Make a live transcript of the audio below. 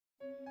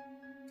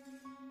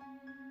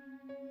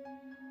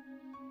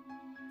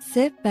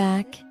Sit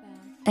back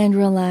and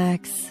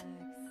relax.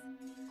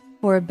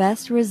 For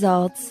best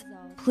results,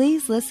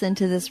 please listen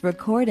to this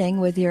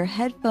recording with your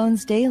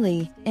headphones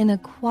daily in a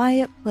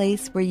quiet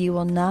place where you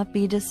will not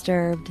be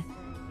disturbed.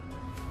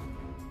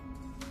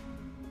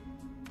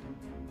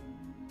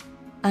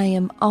 I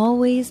am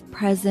always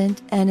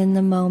present and in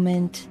the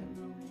moment.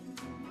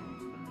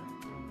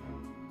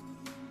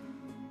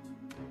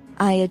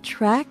 I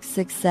attract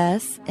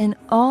success in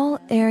all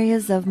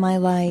areas of my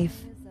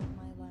life.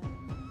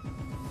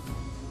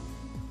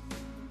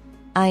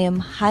 I am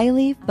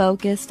highly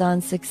focused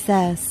on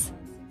success.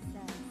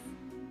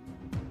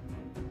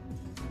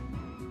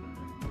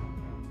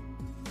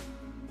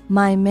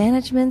 My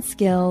management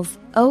skills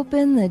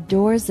open the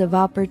doors of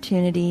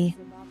opportunity.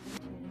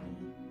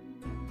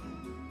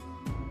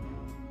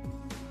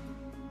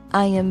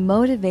 I am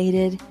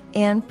motivated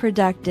and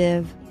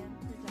productive.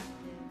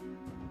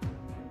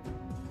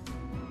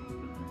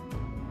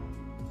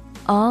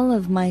 All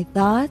of my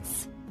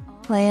thoughts,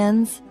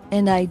 plans,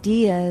 and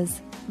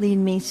ideas lead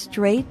me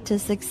straight to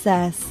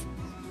success.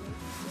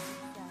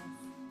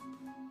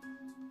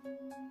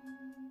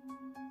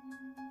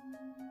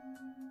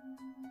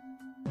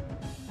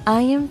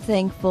 I am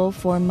thankful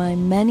for my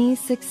many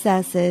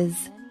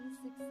successes.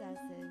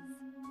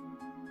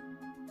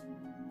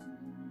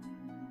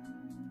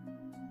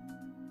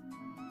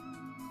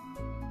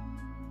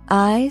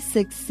 I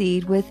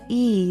succeed with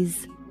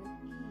ease.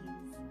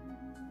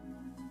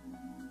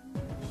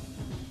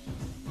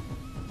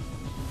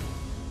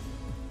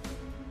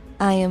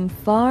 I am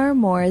far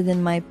more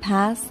than my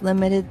past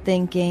limited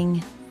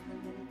thinking.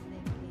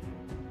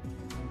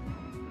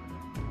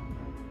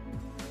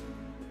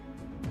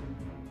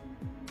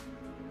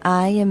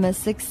 I am a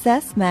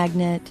success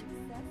magnet.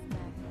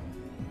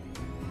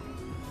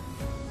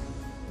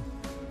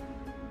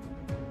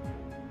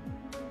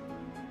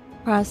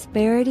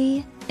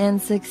 Prosperity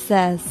and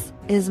success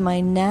is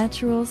my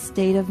natural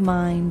state of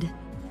mind.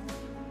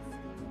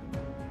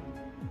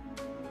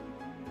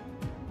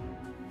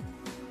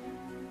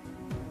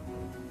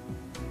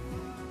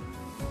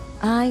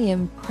 I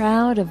am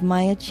proud of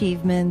my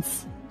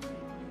achievements.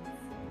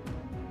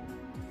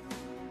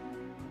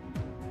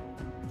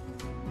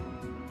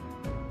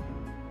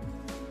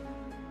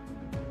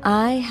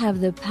 I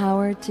have the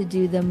power to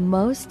do the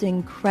most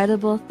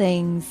incredible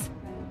things.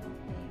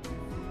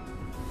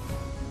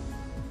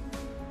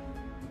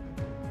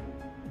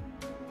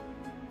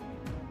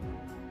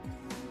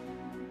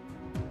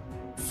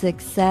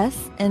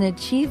 Success and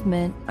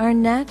achievement are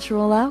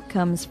natural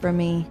outcomes for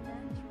me.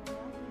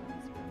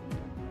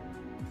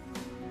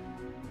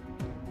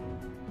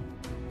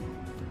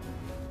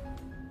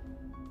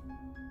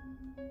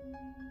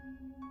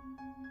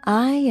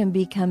 I am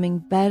becoming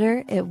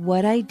better at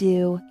what I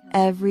do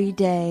every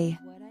day.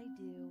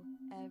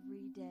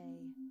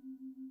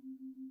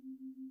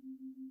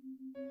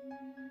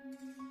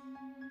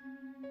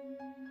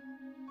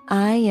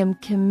 I am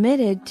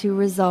committed to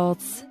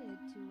results.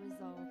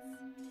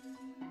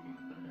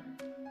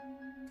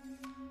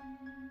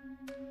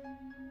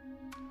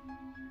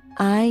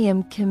 I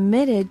am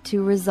committed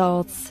to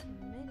results.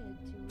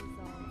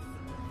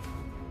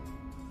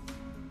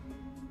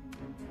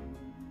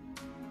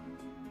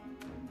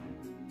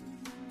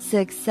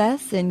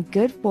 Success and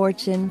good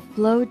fortune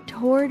flow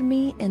toward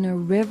me in a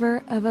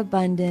river of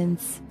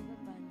abundance.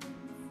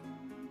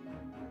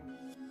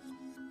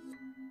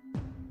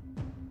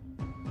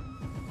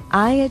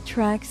 I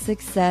attract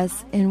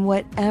success in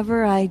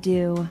whatever I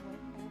do.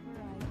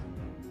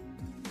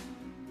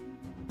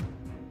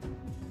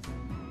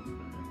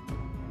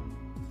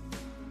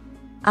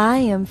 I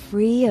am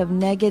free of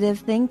negative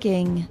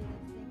thinking.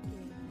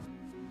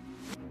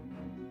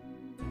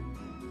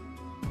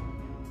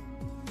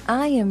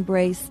 I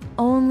embrace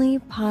only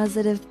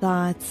positive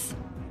thoughts.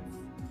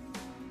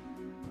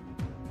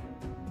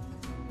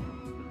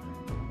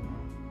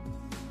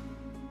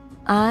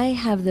 I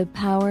have the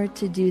power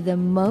to do the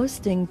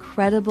most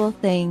incredible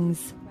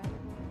things.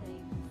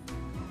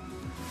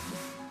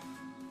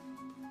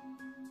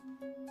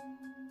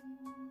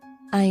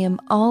 I am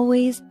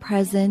always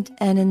present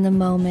and in the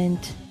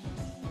moment.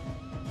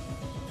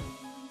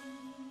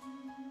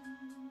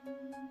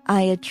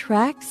 I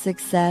attract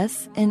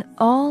success in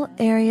all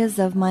areas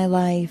of my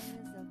life.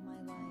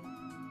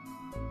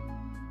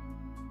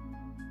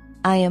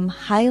 I am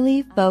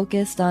highly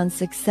focused on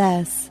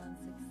success.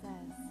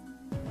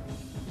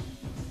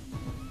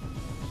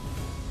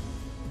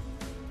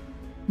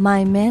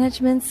 My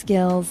management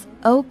skills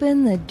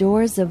open the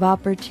doors of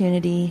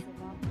opportunity.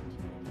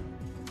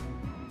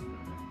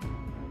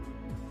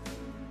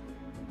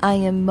 I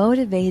am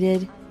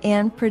motivated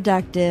and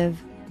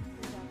productive.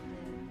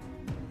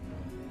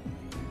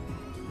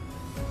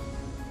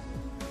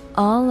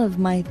 All of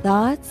my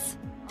thoughts,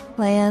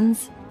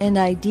 plans, and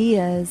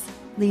ideas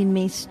lead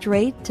me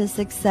straight to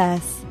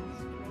success.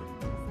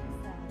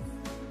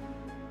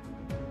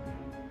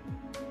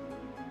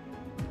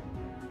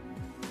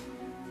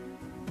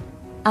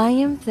 I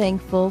am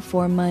thankful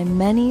for my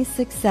many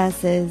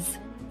successes.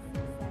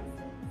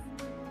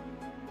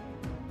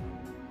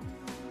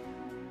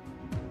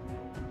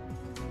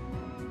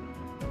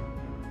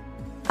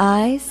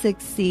 I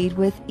succeed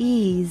with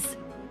ease.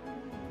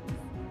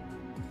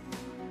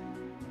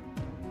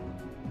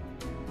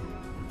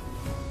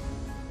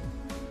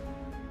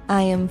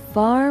 I am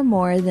far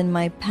more than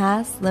my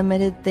past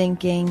limited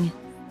thinking.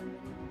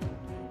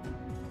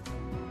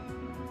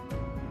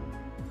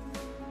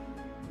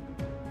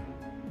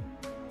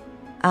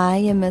 I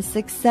am a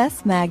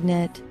success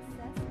magnet.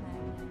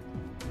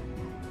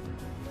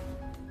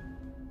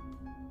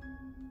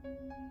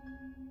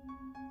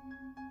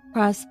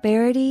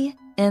 Prosperity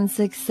and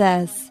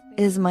success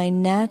is my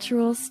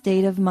natural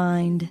state of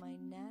mind.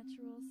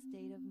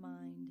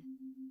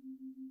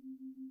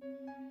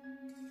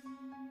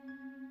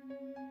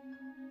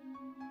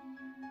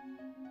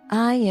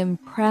 I am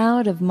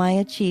proud of my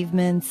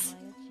achievements.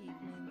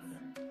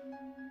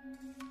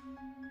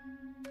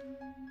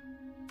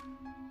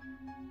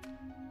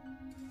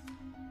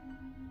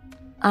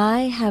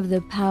 I have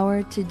the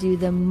power to do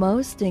the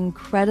most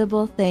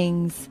incredible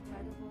things.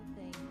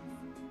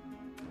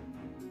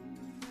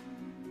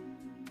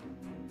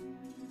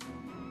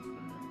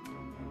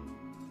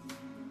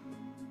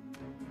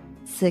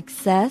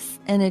 Success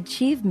and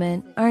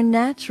achievement are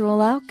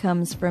natural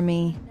outcomes for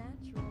me.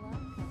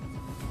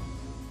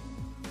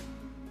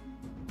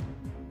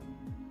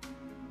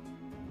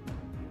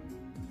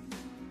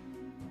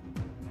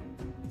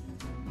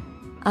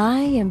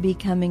 I am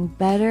becoming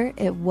better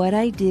at what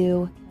I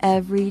do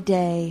every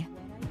day.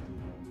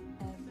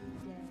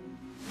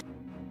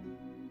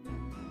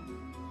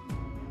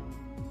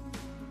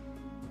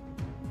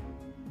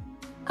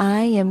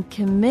 I am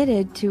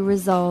committed to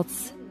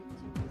results.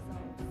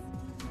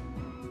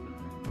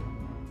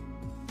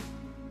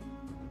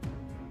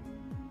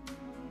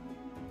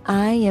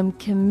 I am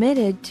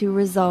committed to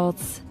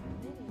results.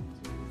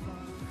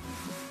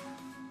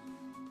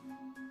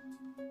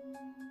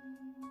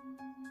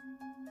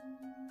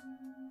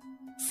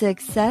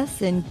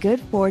 Success and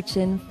good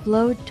fortune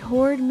flow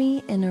toward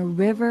me in a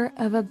river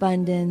of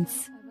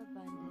abundance.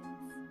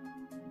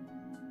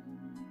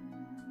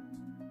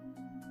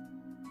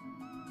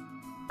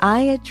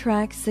 I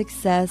attract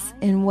success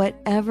in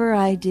whatever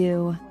I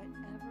do.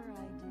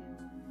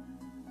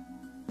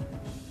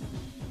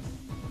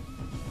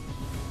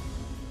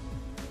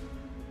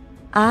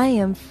 I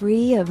am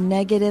free of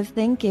negative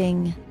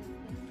thinking.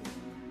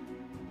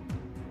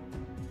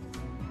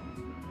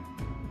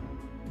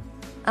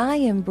 I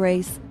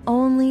embrace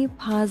only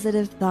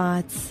positive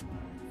thoughts.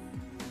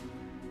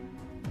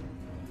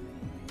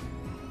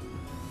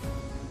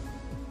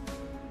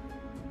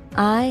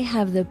 I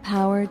have the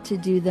power to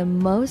do the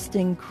most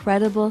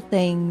incredible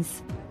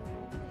things.